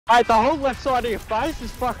Mate, the whole left side of your face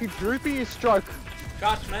is fucking droopy as stroke.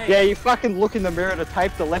 Trust me. Yeah, you fucking look in the mirror to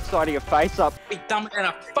tape the left side of your face up. Be dumber than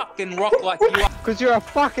a fucking rock like you are. Cause you're a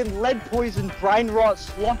fucking lead poisoned brain rot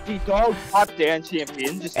sloppy dog. Pipe down,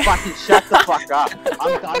 champion. Just fucking shut the fuck up.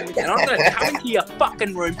 I'm done with you. And I'm gonna come into your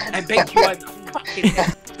fucking room and beat you over the fucking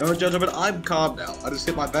head. No, gentlemen, I'm calm now. I just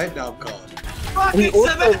hit my vape, now I'm calm. Fucking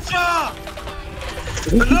Samantha!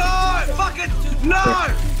 No! Fucking no!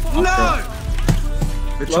 No!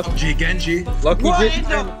 Good job, G Genji. Lucky What bitch. in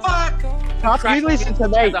the fuck? Cup, you listen to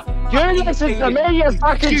me. You listen to me, you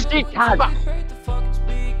fucking shit cunt.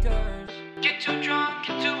 Get too drunk,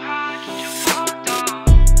 get too high, get too fucked up.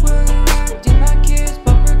 We're acting like kids,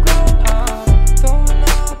 but we're grown up. Throwing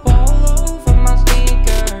up all over my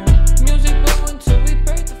sneakers. Music blowing till we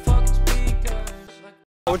break the fucking speakers.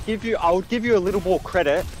 I would give you a little more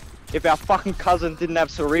credit if our fucking cousin didn't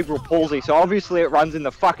have cerebral palsy. So obviously it runs in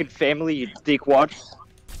the fucking family, you dickwad.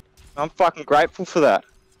 I'm fucking grateful for that.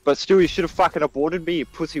 But still, you should have fucking aborted me, you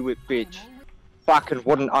pussy whip bitch. Fucking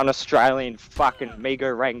what an un-Australian fucking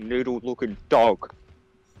mega rang noodle looking dog.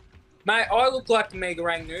 Mate, I look like the mega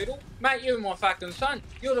rang noodle. Mate, you're my fucking son.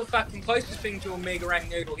 You're the fucking closest thing to a mega rang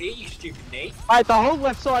noodle here, you stupid knee. Mate, the whole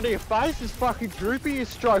left side of your face is fucking droopy as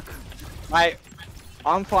stroke. Mate,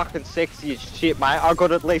 I'm fucking sexy as shit, mate. I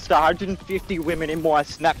got at least 150 women in my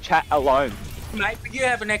Snapchat alone. Mate, but you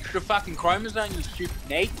have an extra fucking chromosome, you stupid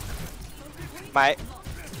knee. Mate,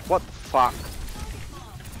 what the fuck?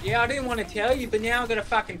 Yeah, I didn't want to tell you, but now I'm gonna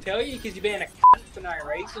fucking tell you because you're being a cunt for no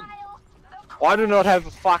reason. I do not have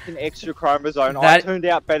a fucking extra chromosome. I turned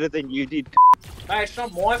out better than you did. Mate, it's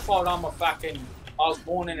not my fault I was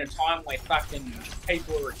born in a time where fucking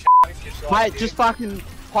people were just like Mate, just fucking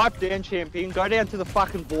pipe down, champion. Go down to the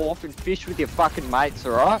fucking wharf and fish with your fucking mates,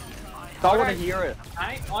 alright? Don't want to hear it.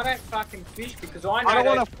 Mate, I don't fucking fish because I know I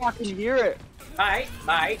don't want to fucking hear it. Mate,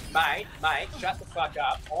 shut the fuck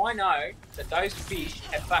up. I know that those fish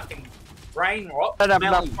have fucking brain rot. Don't have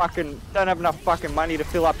enough fucking money to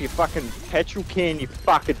fill up your fucking petrol can, you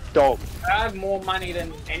fucking dog. I have more money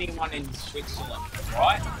than anyone in Switzerland,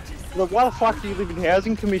 right? Look, why the fuck do you live in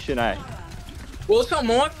housing commission, eh? Well, it's not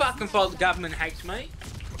my fucking fault the government hates me.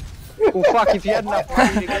 Well, fuck, if you had enough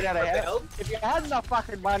money to get out of housing, if you had enough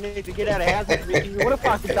fucking money to get out of housing commission, you would have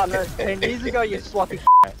fucking done that 10 years ago, you sloppy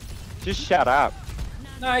Just shut up.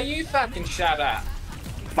 No, you fucking shut up.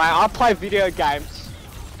 Mate, I play video games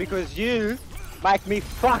because you make me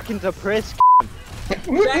fucking depressed.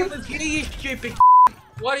 Same with you, you stupid.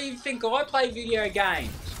 Why do you think I play video games?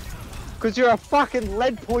 Because you're a fucking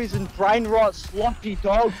lead poisoned brain rot sloppy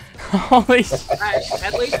dog. Holy shit. Mate,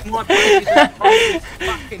 at least my brain isn't on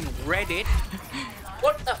fucking Reddit.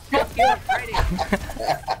 What the fuck are you on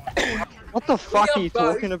Reddit? What the fuck are you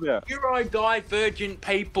talking about? Neurodivergent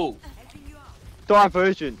people.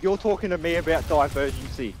 Divergent. You're talking to me about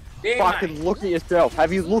divergency. Yeah, fucking mate. look at yourself.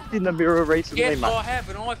 Have you looked in the mirror recently, Yes, mate? I have,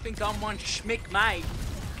 and I think I'm one schmick, mate.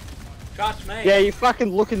 Trust me. Yeah, you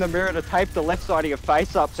fucking look in the mirror to tape the left side of your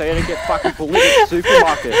face up so you don't get fucking bullied at the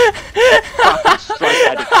supermarket. Fucking straight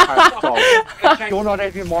at it, You're not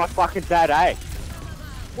even my fucking dad, eh?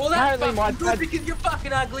 Well, that's Apparently my fucking good dad- because you're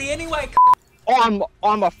fucking ugly anyway,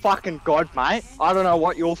 I'm a fucking god, mate. I don't know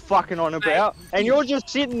what you're fucking on about. And you're just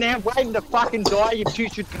sitting there waiting to fucking die, you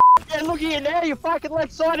choo-choo Yeah, look at you now, your fucking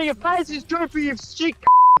left side of your face is droopy, you shit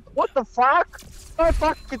What the fuck? Don't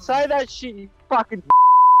fucking say that shit, you fucking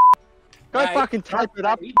Go Mate, fucking tape it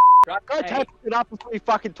up. Go tape it up before you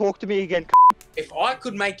fucking talk to me again. If I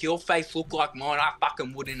could make your face look like mine, I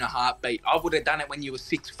fucking would in a heartbeat. I would have done it when you were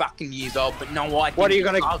 6 fucking years old, but no, I didn't. What are you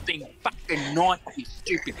gonna- I was being fucking nice, you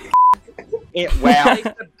stupid. Yeah, wow.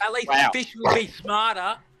 At least Wow. the fish would be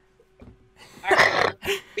smarter.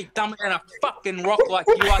 Be dumber than a fucking rock like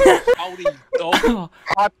you are, you oldie dog.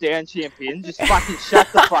 Pipe down, champion. Just fucking shut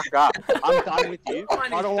the fuck up. I'm done with you. I I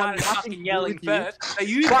don't want started nothing fucking to do yelling with you. first. So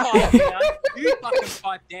you pipe down. You fucking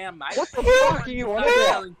pipe down, mate. What the fuck are you on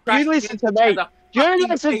about? You listen to me. You fucking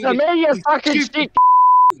listen to idiot. me, you fucking stupid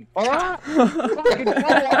shit. Alright? Fucking go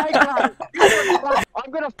away, mate.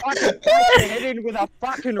 I'm gonna fucking punch your head in with a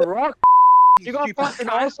fucking rock. You got stupid fucking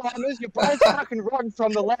cunt. Alzheimer's, your brain's fucking rotten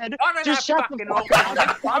from the lead. I don't Just have shut the fucking fuck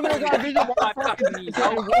up. I'm gonna go visit my fucking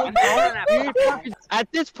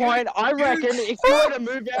At this point, I reckon if you were to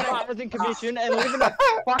move out of housing commission and live in a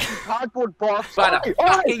fucking cardboard box, But a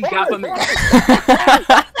fucking government.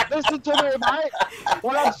 Listen to me, mate.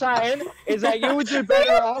 What I'm saying is that you would do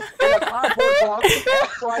better off in a cardboard box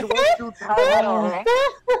outside Westfield Parramatta.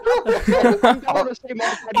 I'm going to see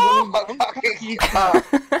my daddy. You can't.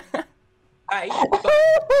 Hey,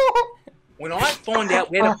 when I find out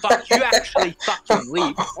where the fuck you actually fucking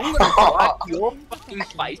live, I'm gonna drive to your fucking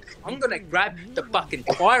place, I'm gonna grab the fucking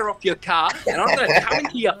tire off your car, and I'm gonna come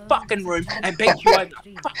into your fucking room and beat you over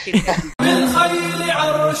the fucking head. بالخيل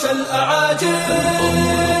عرش الأعاجم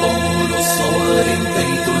قول الصوارم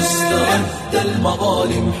كي تسترد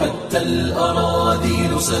المظالم حتى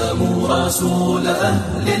الأراذيل ساموا رسول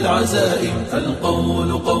أهل العزائم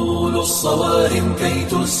فالقول قول الصوارم كي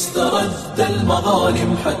تسترد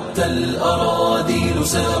المظالم حتى الأراذيل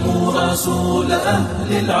ساموا رسول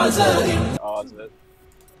أهل العزائم.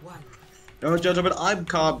 No, gentlemen, I'm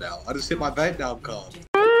calm now. I just hit my vape, now I'm calm.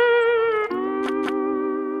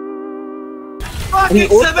 Fucking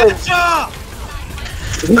Sementia!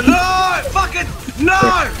 No! Fucking no!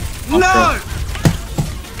 No!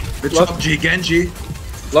 Good job, G Genji.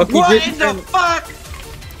 Lucky What did in the fuck?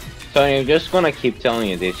 Tony, I'm just gonna keep telling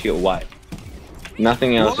you this, you're white.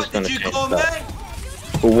 Nothing else is What gonna did you change call me? that.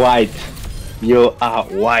 White. You are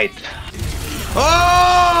white. Oh!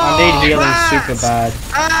 I need healing ass! super bad.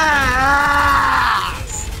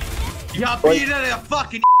 Ass! You're beating a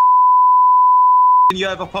fucking you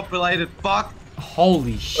overpopulated fuck.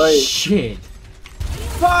 Holy shit.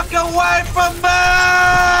 Fuck away from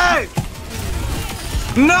me!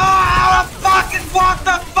 No! Fucking what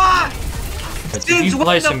the fuck? But Since you when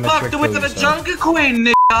play the some fuck Metro do we Kill have a yourself. Junker Queen,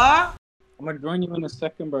 nigga? I'm gonna join you in a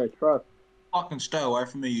second, bro. Trust. Fucking stay away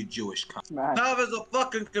from me, you Jewish cunt. Man, Now there's a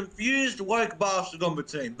fucking confused woke bastard on the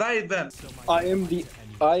team. They, them. I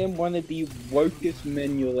am one of the wokest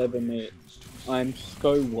men you'll ever meet. I'm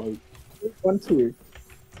so woke. One, two.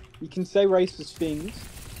 You can say racist things.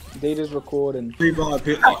 Data's recording. Free by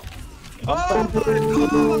pit. Oh my god!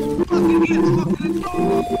 Fucking yes,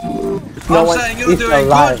 fucking I'm saying you're doing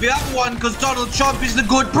good. The other one, because Donald Trump is the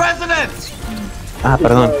good president.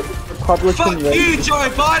 Republican Fuck you, Joe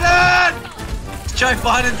Biden. Joe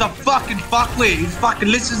Biden's a fucking fuckwit. He fucking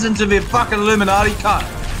listens into the fucking Illuminati cunt.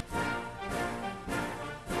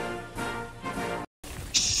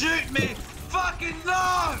 Shoot me! Fucking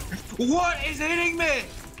no! What is hitting me?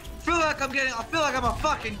 I feel like I'm a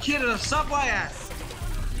fucking kid in a subway ass.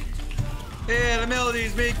 Yeah, the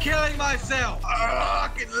melody's me killing myself.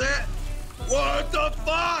 Fucking lit. What the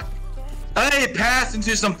fuck? I need to pass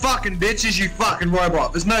into some fucking bitches, you fucking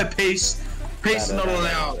robot. There's no peace. Peace is not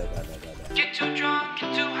allowed. Get too drunk.